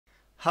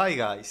Hi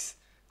guys!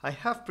 I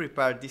have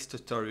prepared this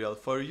tutorial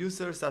for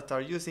users that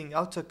are using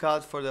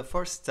AutoCAD for the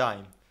first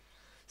time.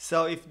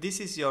 So if this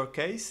is your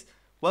case,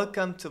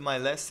 welcome to my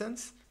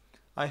lessons.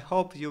 I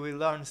hope you will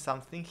learn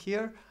something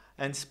here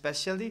and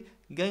especially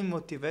gain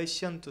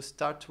motivation to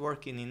start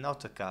working in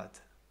AutoCAD.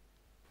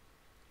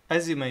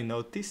 As you may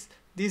notice,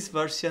 this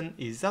version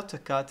is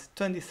AutoCAD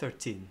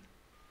 2013.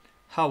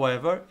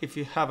 However, if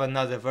you have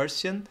another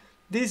version,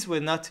 this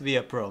will not be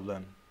a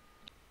problem.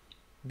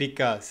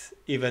 Because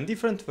even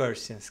different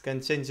versions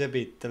can change a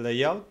bit the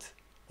layout,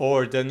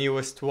 or the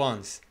newest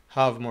ones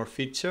have more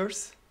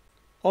features,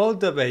 all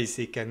the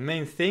basic and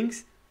main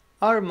things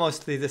are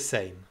mostly the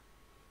same.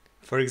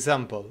 For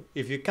example,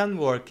 if you can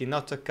work in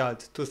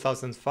AutoCAD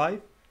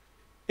 2005,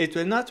 it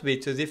will not be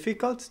too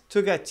difficult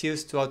to get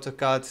used to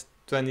AutoCAD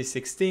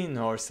 2016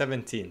 or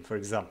 17, for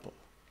example.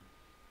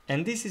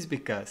 And this is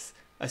because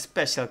a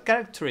special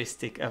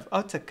characteristic of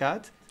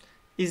AutoCAD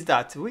is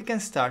that we can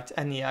start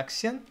any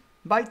action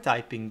by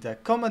typing the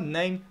command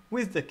name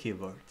with the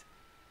keyboard.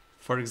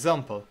 For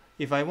example,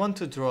 if I want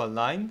to draw a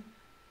line,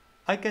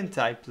 I can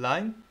type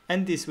line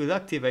and this will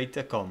activate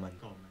a command.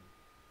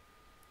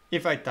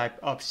 If I type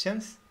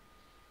options,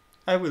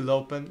 I will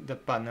open the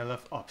panel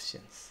of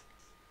options.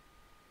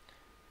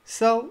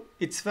 So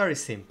it's very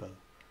simple.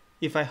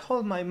 If I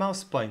hold my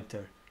mouse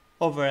pointer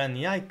over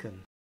any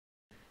icon,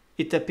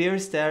 it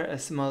appears there a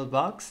small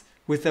box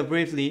with a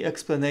briefly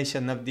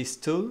explanation of this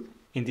tool.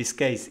 In this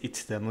case,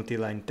 it's the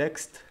multi-line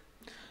text.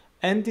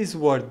 And this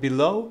word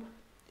below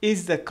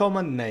is the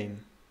command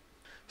name.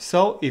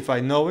 So if I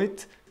know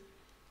it,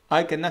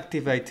 I can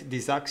activate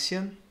this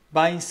action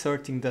by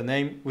inserting the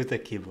name with the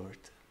keyboard.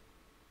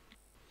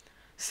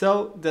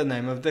 So the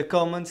name of the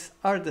commands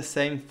are the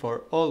same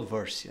for all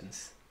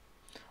versions.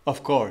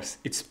 Of course,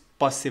 it's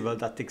possible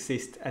that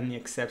exists any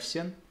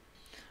exception,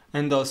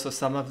 and also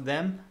some of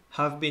them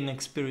have been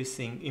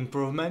experiencing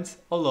improvements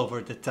all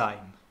over the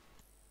time.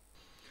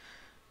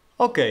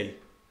 Okay.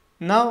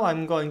 Now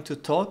I'm going to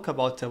talk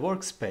about a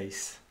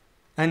workspace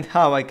and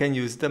how I can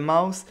use the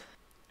mouse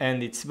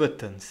and its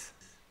buttons.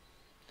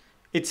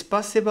 It's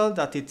possible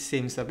that it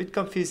seems a bit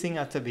confusing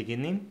at the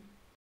beginning,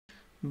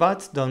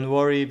 but don't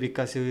worry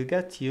because you will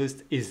get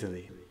used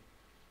easily.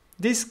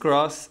 This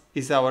cross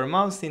is our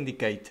mouse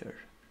indicator,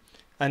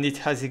 and it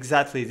has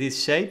exactly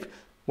this shape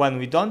when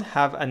we don't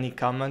have any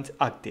command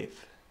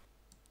active.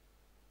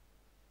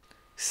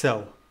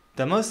 So,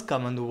 the most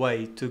common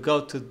way to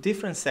go to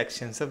different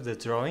sections of the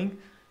drawing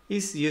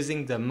is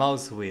using the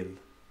mouse wheel.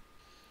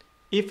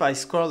 If I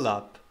scroll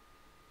up,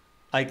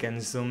 I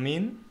can zoom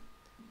in,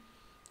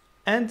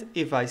 and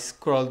if I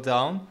scroll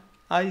down,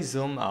 I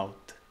zoom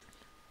out.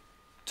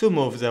 To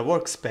move the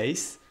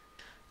workspace,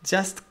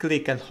 just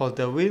click and hold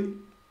the wheel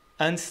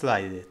and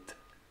slide it.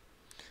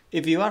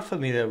 If you are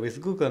familiar with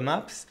Google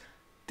Maps,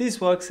 this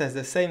works as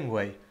the same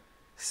way,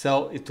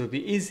 so it will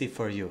be easy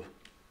for you.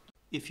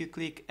 If you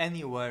click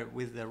anywhere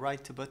with the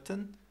right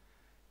button,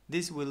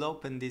 this will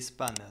open this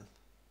panel.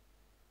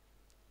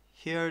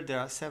 Here there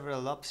are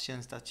several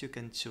options that you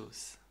can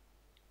choose.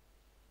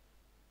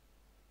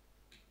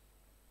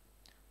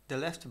 The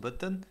left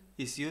button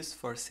is used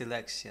for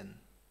selection.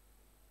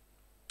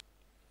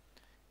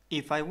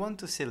 If I want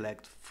to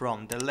select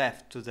from the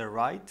left to the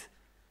right,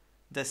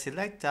 the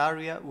select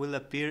area will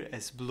appear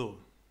as blue.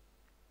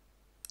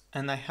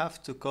 And I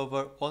have to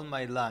cover all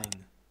my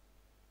line.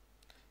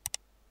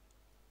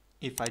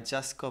 If I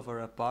just cover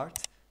a part,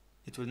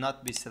 it will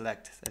not be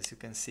selected, as you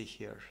can see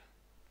here.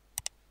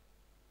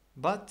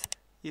 But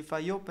if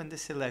I open the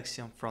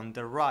selection from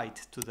the right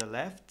to the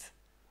left,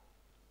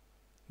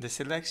 the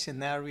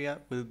selection area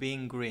will be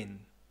in green.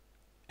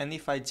 And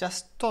if I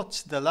just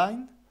touch the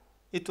line,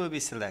 it will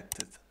be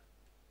selected.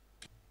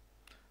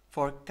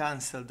 For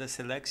cancel the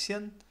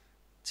selection,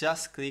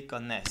 just click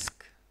on ESC.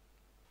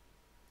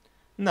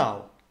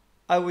 Now,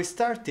 I will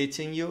start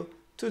teaching you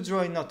to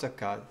draw in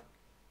AutoCAD.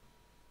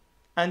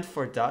 And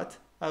for that,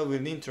 I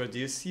will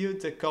introduce you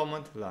the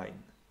command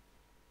line.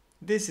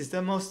 This is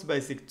the most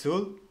basic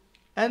tool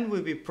and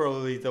will be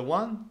probably the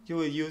one you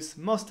will use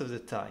most of the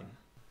time.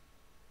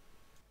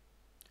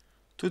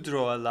 To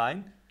draw a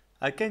line,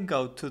 I can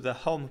go to the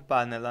Home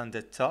panel on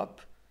the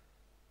top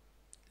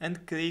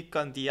and click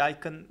on the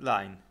icon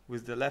line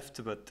with the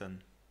left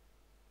button.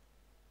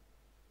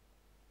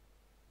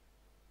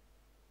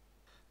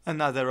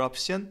 Another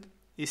option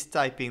is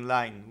typing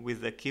line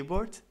with the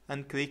keyboard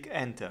and click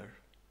Enter.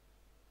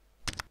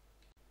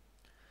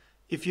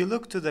 If you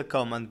look to the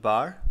command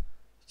bar,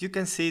 you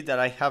can see that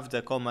I have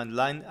the command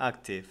line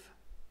active.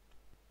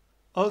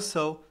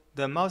 Also,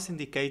 the mouse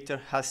indicator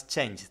has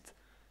changed.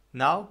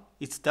 Now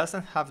it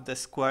doesn't have the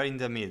square in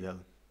the middle.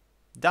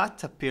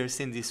 That appears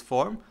in this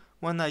form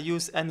when I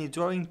use any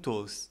drawing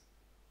tools.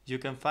 You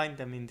can find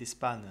them in this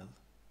panel.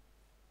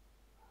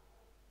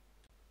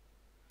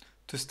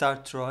 To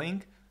start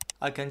drawing,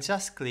 I can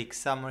just click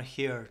somewhere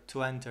here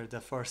to enter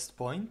the first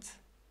point,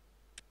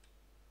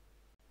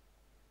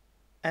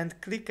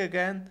 and click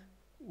again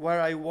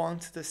where I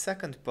want the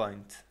second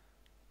point.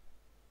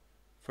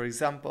 For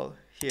example,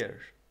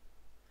 here.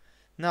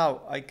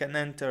 Now I can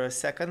enter a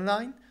second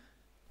line,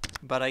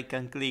 but I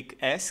can click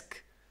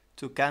ESC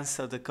to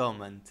cancel the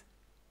command.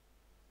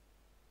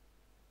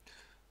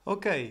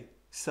 Okay,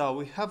 so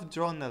we have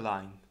drawn a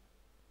line.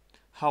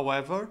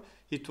 However,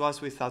 it was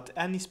without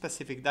any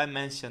specific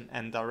dimension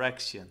and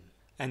direction,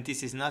 and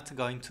this is not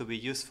going to be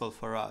useful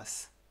for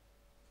us.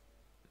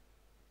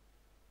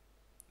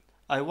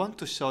 I want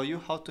to show you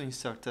how to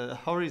insert a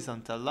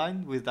horizontal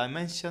line with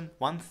dimension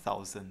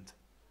 1000.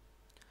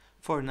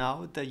 For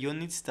now, the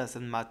units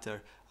doesn't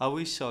matter. I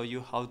will show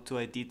you how to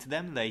edit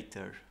them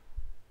later.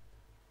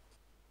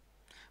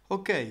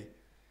 Okay,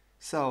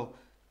 so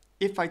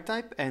if I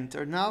type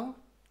enter now,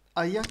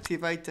 I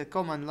activate the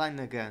command line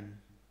again.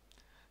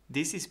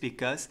 This is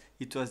because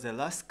it was the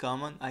last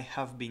command I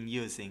have been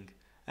using,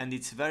 and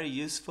it's very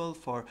useful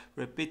for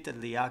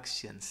repeatedly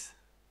actions.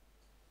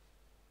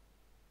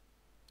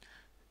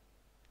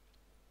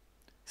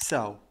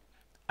 So,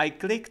 I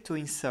click to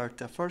insert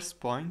the first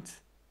point,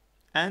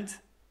 and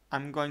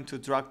I'm going to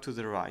drag to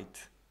the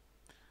right.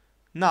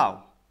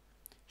 Now,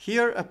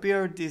 here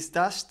appears this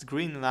dashed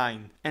green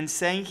line, and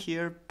saying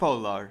here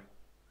polar.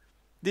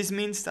 This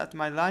means that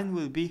my line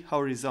will be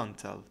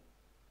horizontal.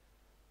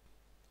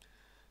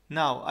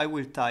 Now I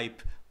will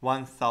type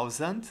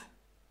 1000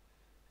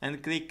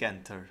 and click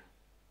enter.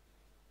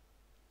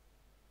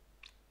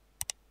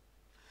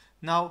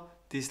 Now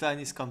this line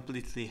is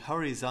completely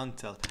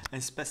horizontal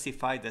and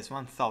specified as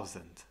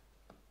 1000.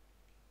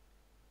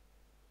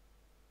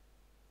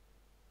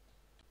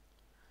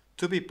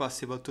 To be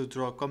possible to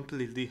draw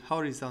completely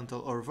horizontal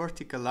or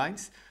vertical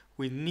lines,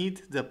 we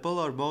need the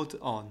polar mode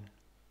on.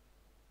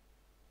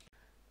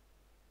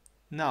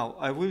 Now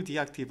I will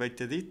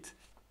deactivate it,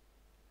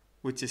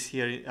 which is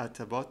here at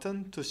the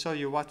bottom, to show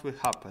you what will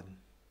happen.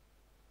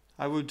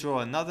 I will draw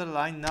another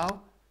line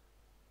now,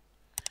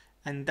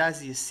 and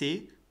as you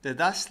see, the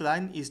dashed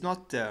line is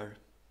not there.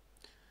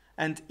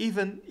 And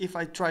even if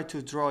I try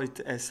to draw it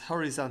as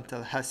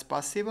horizontal as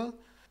possible,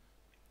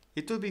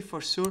 it will be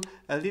for sure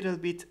a little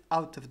bit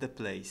out of the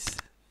place.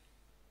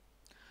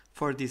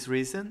 For this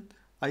reason,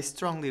 I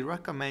strongly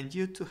recommend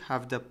you to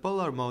have the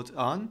polar mode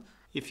on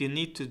if you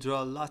need to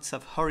draw lots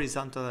of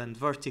horizontal and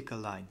vertical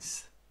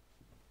lines.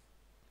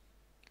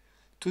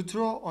 To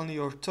draw only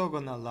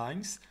orthogonal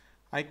lines,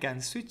 I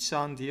can switch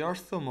on the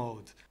Ortho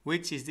mode,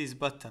 which is this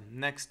button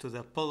next to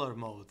the polar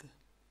mode.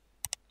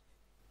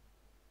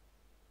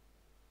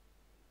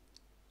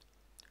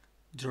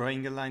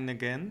 Drawing a line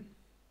again.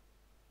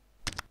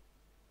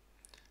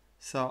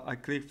 So I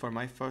click for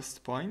my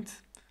first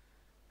point,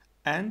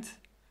 and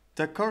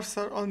the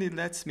cursor only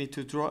lets me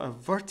to draw a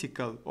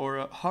vertical or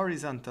a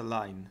horizontal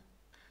line.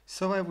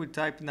 So I will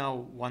type now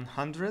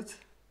 100,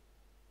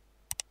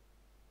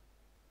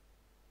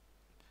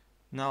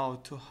 now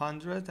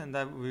 200, and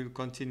I will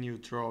continue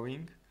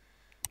drawing.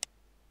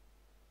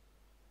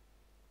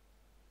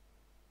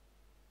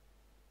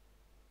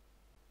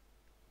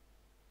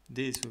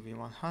 This will be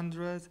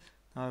 100,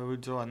 now I will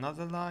draw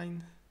another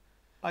line.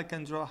 I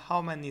can draw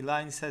how many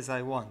lines as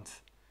I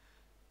want.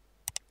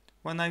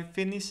 When I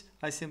finish,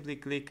 I simply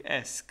click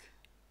ESC.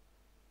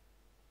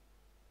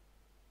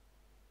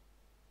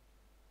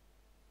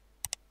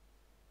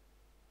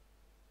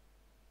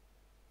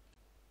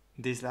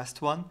 This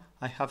last one,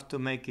 I have to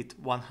make it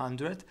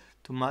 100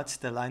 to match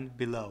the line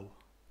below.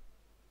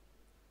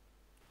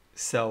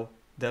 So,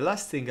 the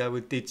last thing I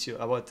will teach you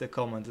about the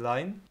command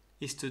line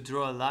is to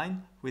draw a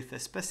line with a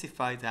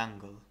specified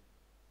angle.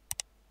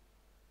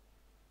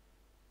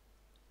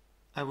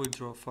 I will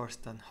draw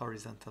first an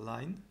horizontal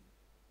line.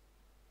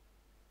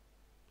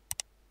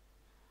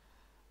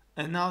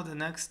 And now the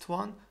next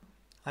one,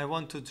 I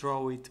want to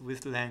draw it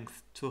with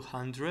length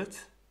 200.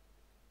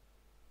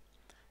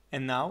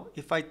 And now,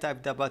 if I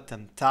type the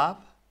button tab,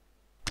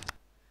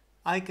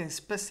 I can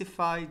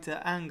specify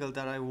the angle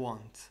that I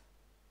want.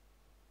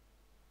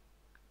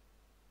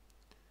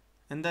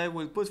 And I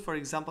will put, for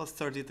example,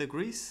 30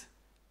 degrees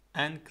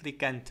and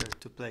click enter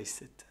to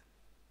place it.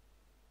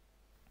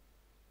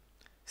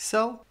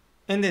 So,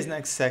 in this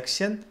next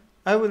section,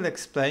 I will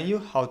explain you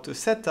how to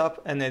set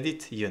up and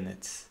edit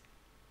units.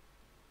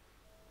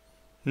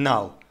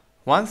 Now,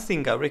 one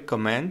thing I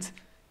recommend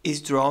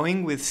is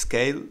drawing with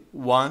scale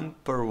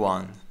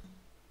 1:1.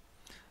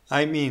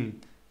 I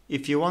mean,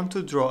 if you want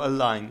to draw a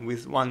line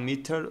with 1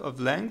 meter of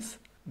length,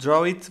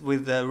 draw it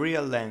with the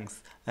real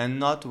length and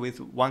not with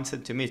 1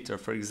 centimeter,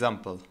 for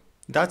example.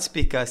 That's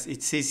because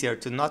it's easier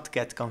to not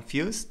get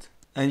confused,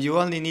 and you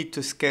only need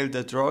to scale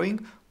the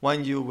drawing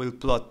when you will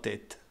plot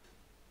it.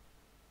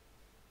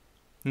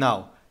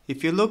 Now,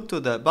 if you look to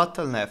the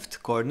bottom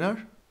left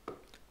corner,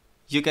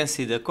 you can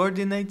see the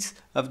coordinates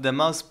of the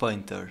mouse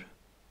pointer.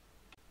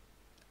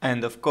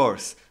 And of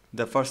course,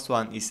 the first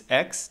one is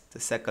X, the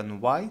second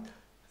Y,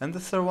 and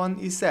the third one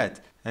is Z,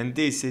 and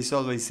this is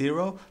always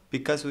 0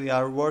 because we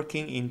are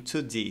working in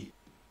 2D.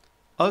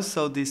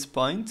 Also, this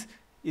point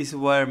is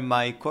where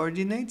my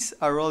coordinates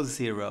are all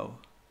 0.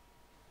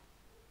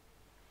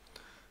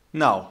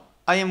 Now,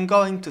 I am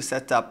going to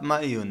set up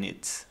my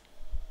units.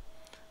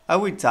 I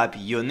will type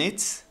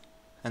units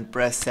and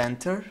press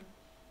enter.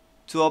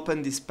 to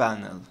open this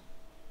panel.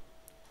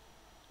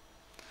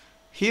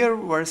 Here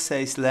where it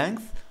says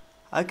length,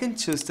 I can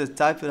choose the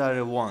type that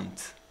I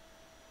want.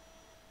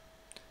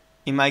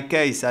 In my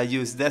case I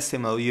use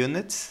decimal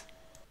units,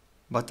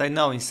 but I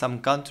know in some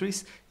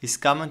countries it's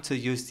common to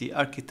use the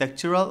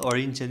architectural or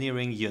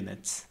engineering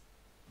units.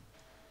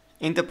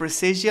 In the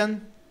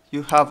precision,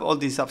 you have all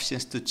these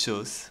options to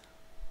choose.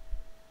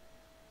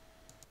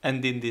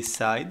 And in this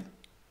side,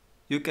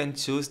 you can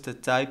choose the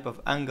type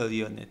of angle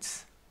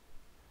units.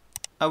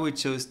 I will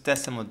choose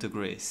decimal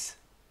degrees.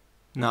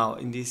 Now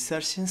in the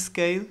insertion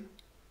scale,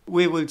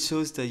 we will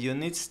choose the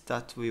units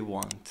that we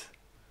want.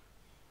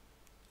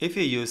 If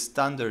you use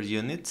standard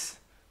units,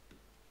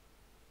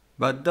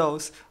 but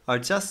those are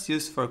just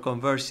used for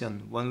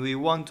conversion when we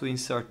want to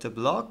insert a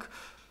block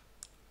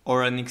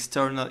or an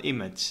external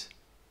image.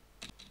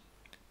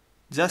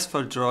 Just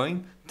for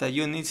drawing, the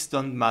units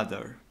don't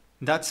matter.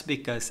 That's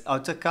because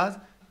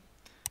AutoCAD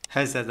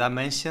has a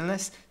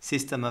dimensionless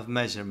system of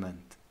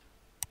measurement.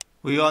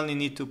 We only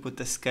need to put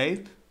a scale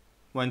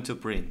when to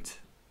print.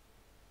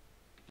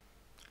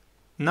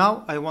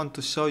 Now I want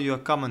to show you a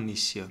common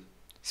issue,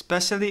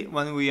 especially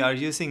when we are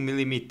using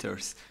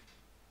millimeters,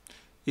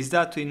 is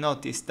that we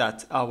notice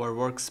that our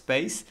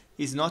workspace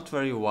is not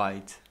very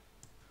wide.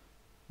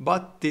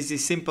 But this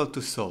is simple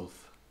to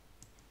solve.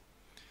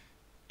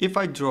 If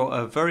I draw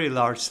a very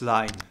large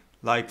line,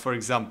 like for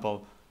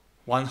example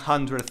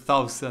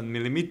 100,000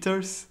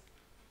 millimeters,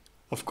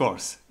 of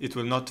course it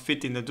will not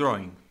fit in the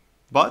drawing,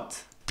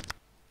 but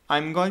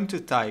I'm going to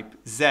type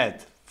Z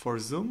for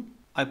zoom,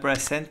 I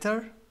press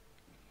enter,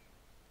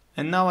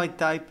 and now I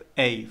type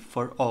A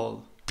for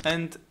all,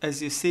 and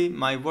as you see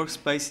my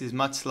workspace is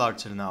much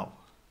larger now.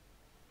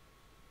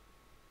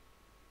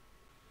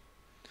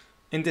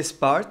 In this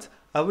part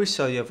I will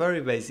show you a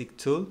very basic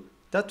tool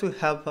that will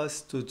help us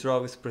to draw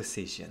with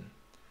precision.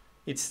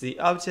 It's the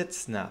object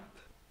snap.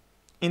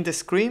 In the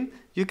screen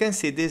you can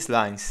see these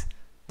lines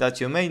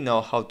that you may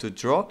know how to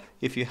draw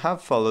if you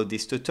have followed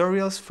these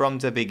tutorials from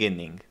the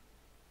beginning.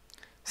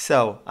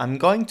 So I'm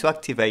going to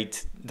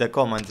activate the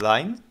command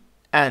line,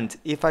 and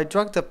if I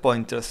drag the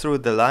pointer through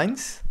the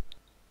lines,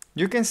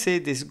 you can see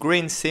these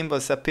green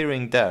symbols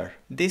appearing there.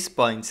 These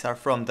points are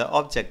from the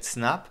object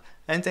snap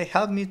and they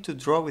help me to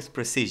draw with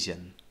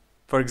precision.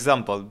 For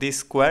example, this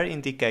square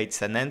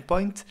indicates an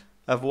endpoint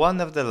of one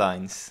of the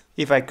lines.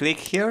 If I click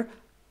here,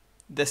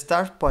 the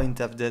start point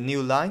of the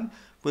new line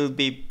will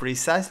be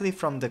precisely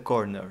from the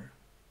corner.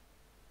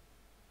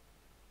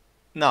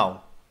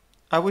 Now,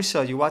 I will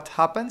show you what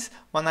happens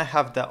when I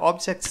have the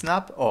object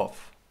snap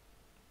off.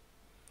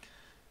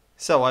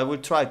 So I will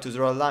try to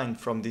draw a line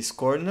from this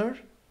corner.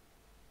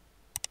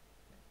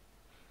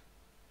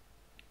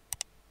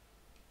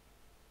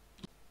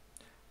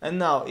 And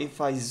now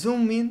if I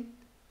zoom in,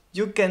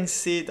 you can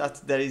see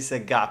that there is a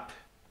gap.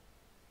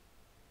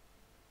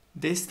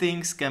 These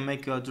things can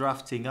make your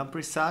drafting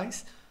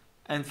imprecise,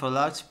 and for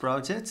large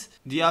projects,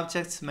 the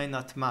objects may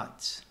not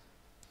match.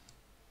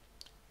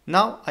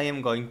 Now I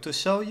am going to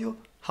show you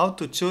how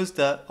to choose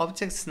the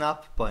object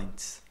snap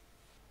points.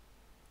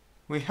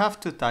 We have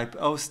to type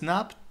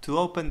OSnap to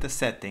open the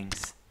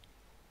settings.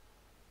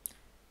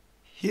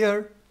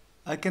 Here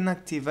I can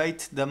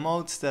activate the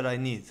modes that I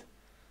need.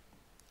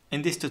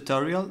 In this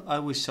tutorial I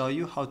will show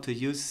you how to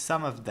use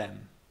some of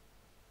them.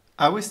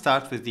 I will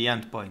start with the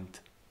endpoint.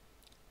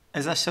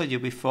 As I showed you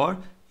before,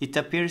 it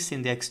appears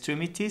in the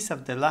extremities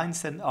of the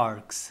lines and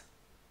arcs.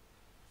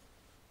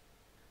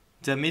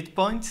 The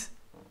midpoint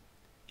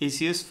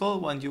is useful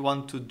when you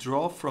want to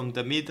draw from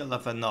the middle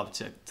of an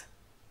object.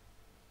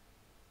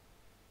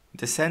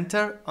 The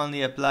center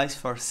only applies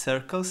for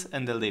circles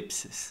and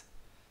ellipses.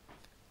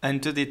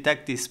 And to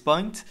detect this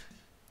point,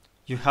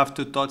 you have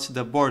to touch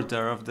the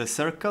border of the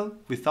circle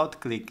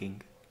without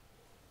clicking.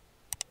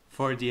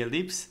 For the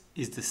ellipse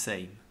is the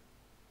same.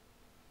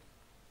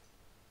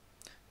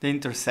 The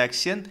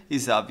intersection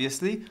is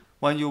obviously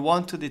when you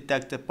want to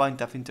detect the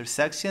point of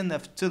intersection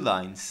of two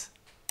lines.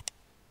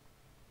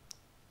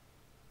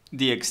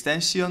 The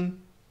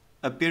extension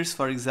appears,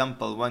 for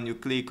example, when you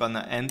click on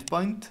an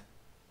endpoint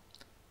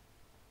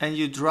and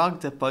you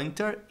drag the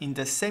pointer in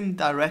the same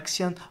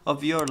direction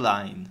of your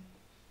line.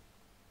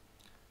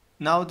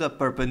 Now the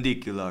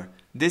perpendicular.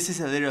 This is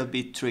a little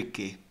bit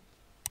tricky.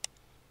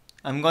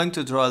 I'm going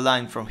to draw a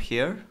line from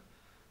here,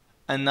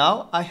 and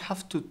now I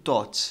have to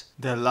touch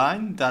the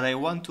line that I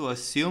want to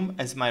assume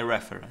as my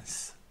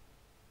reference.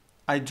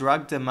 I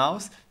drag the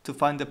mouse to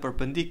find the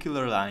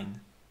perpendicular line.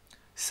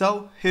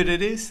 So here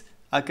it is,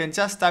 I can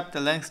just type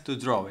the length to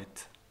draw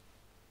it.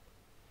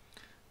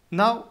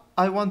 Now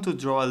I want to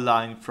draw a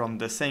line from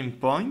the same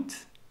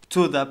point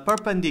to the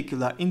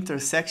perpendicular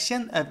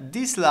intersection of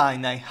this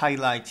line I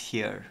highlight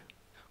here.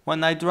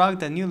 When I drag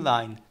the new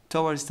line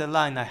towards the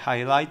line I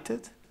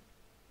highlighted,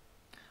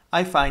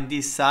 I find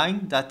this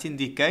sign that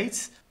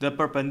indicates the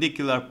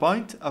perpendicular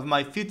point of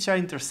my future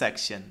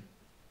intersection.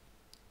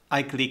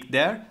 I click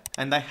there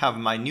and I have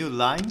my new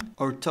line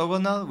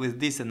orthogonal with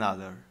this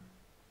another.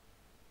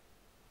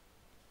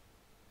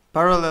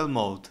 Parallel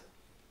mode.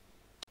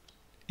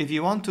 If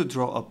you want to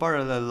draw a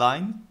parallel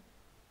line,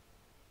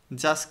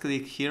 just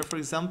click here, for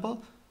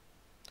example,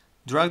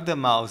 drag the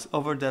mouse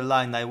over the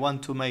line I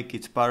want to make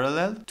it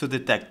parallel to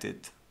detect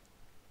it.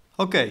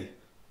 Okay,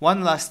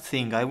 one last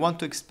thing I want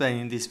to explain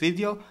in this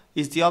video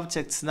is the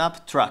object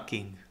snap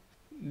tracking.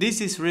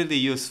 This is really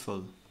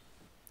useful.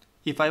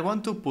 If I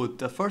want to put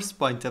the first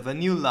point of a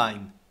new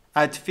line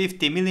at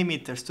 50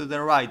 mm to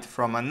the right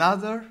from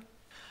another,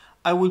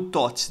 I will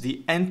touch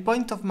the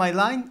endpoint of my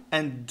line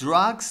and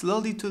drag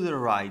slowly to the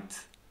right.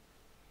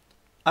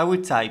 I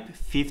will type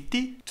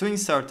 50 to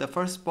insert the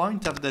first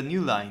point of the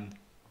new line.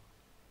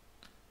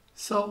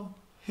 So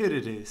here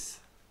it is.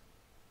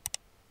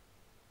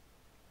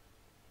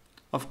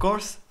 Of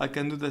course, I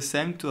can do the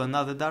same to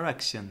another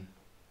direction.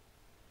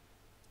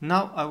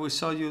 Now I will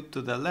show you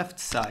to the left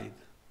side.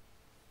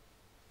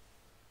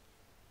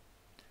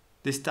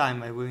 This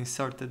time I will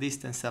insert a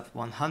distance of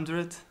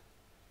 100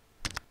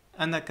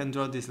 and I can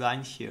draw this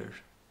line here.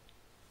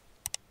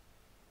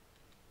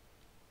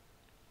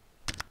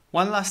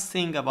 One last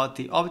thing about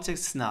the object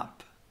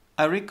snap.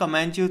 I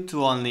recommend you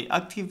to only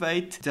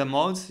activate the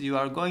modes you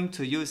are going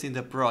to use in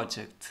the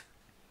project.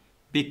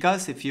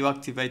 Because if you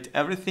activate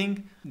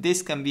everything,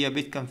 this can be a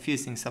bit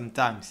confusing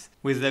sometimes,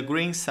 with the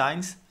green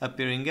signs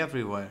appearing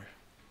everywhere.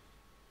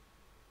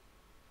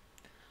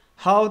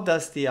 How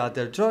does the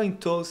other drawing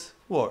tools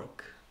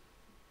work?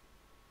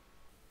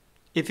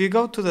 If you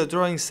go to the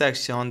drawing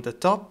section on the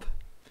top,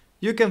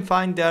 you can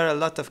find there a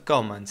lot of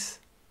commands,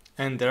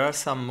 and there are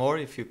some more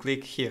if you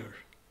click here.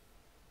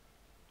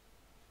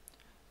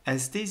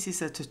 As this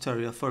is a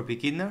tutorial for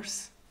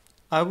beginners,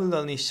 I will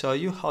only show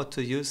you how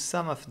to use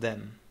some of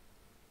them.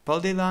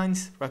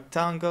 Polylines,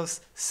 rectangles,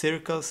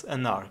 circles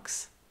and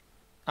arcs.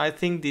 I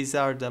think these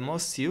are the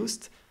most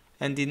used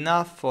and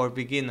enough for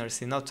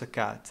beginners in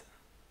AutoCAD.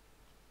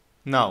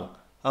 Now,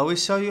 I will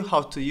show you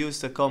how to use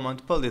the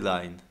command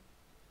Polyline.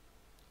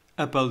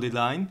 A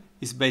polyline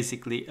is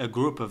basically a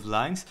group of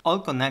lines all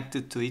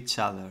connected to each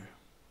other.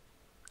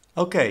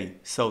 Okay,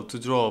 so to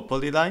draw a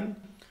polyline,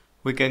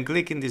 we can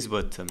click in this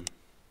button.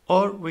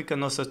 Or we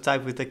can also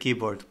type with the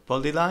keyboard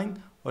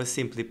Polyline or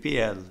simply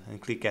PL and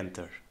click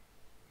enter.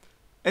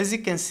 As you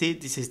can see,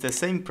 this is the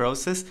same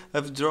process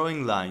of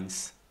drawing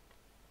lines.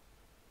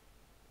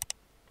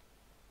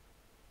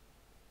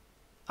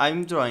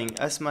 I'm drawing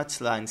as much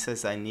lines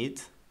as I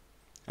need,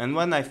 and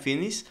when I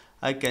finish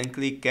I can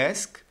click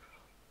ESC,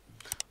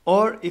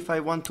 or if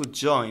I want to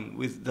join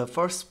with the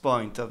first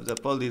point of the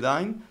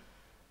polyline,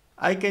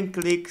 I can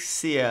click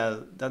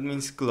CL, that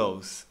means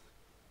close.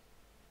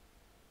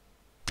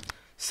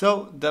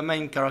 So the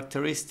main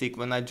characteristic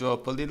when I draw a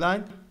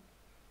polyline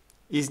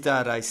is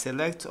that I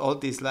select all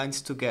these lines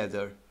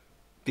together,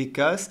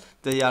 because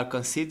they are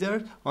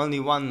considered only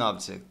one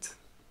object.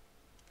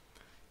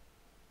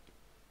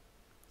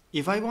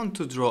 If I want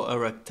to draw a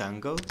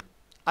rectangle,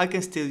 I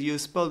can still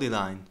use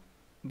Polyline,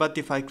 but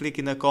if I click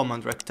in the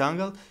command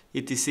rectangle,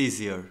 it is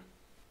easier.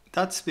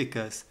 That's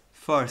because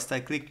first I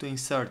click to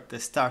insert the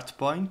start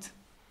point,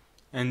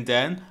 and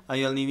then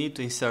I only need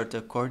to insert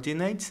the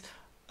coordinates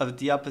of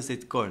the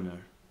opposite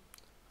corner.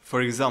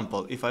 For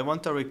example, if I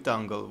want a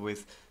rectangle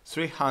with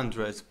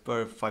 300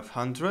 per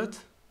 500,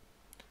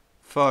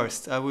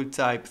 first I will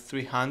type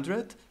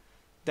 300,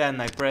 then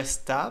I press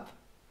tab,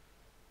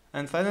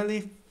 and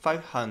finally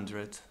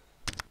 500.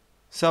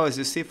 So as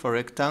you see, for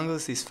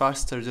rectangles it's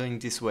faster doing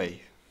this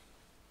way.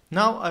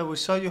 Now I will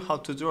show you how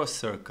to draw a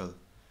circle.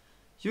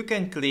 You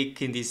can click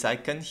in this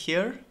icon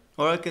here,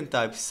 or I can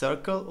type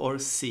circle or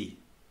C.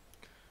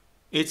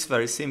 It's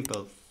very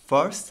simple.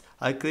 First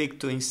I click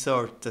to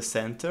insert the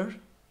center,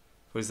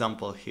 for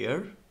example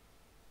here.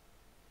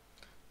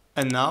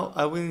 And now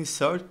I will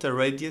insert the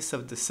radius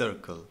of the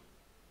circle.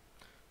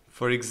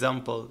 For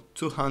example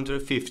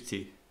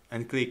 250,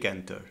 and click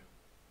enter.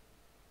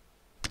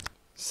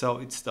 So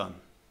it's done.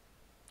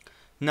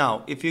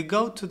 Now if you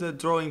go to the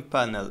drawing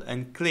panel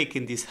and click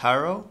in this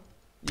arrow,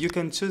 you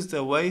can choose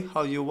the way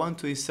how you want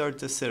to insert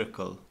the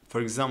circle. For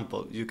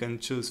example, you can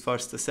choose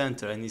first the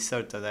center and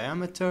insert a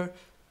diameter.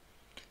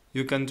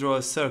 You can draw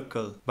a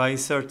circle by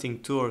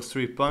inserting 2 or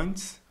 3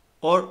 points,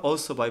 or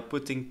also by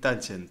putting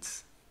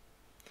tangents.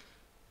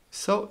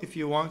 So if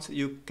you want,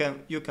 you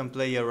can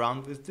play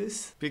around with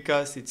this,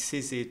 because it's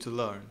easy to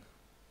learn.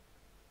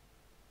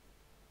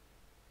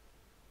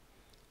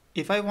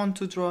 If I want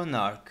to draw an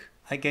arc,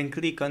 I can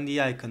click on the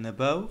icon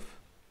above,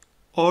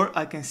 or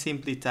I can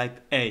simply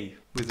type A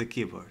with the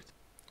keyboard.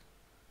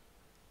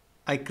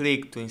 I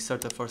click to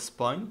insert the first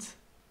point.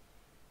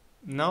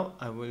 Now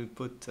I will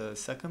put the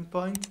second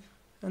point,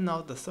 and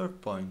now the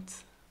third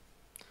point.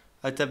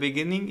 At the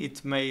beginning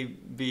it may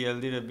be a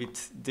little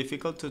bit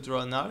difficult to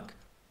draw an arc,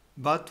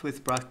 but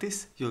with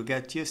practice you'll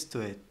get used to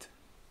it.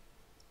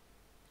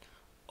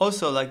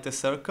 Also, like the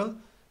circle,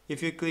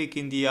 if you click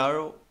in the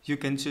arrow, you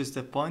can choose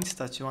the points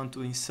that you want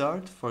to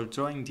insert for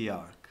drawing the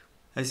arc.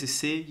 As you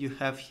see, you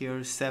have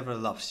here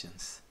several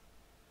options.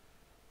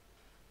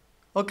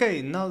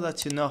 Okay, now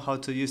that you know how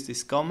to use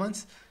these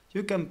commands,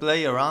 you can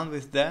play around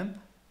with them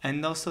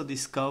and also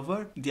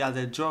discover the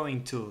other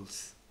drawing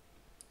tools.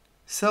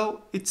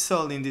 So it's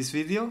all in this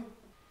video.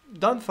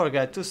 Don't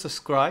forget to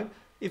subscribe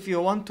if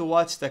you want to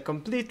watch the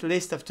complete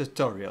list of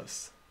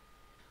tutorials.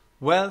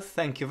 Well,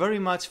 thank you very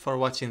much for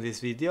watching this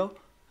video,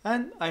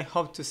 and I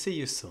hope to see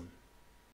you soon.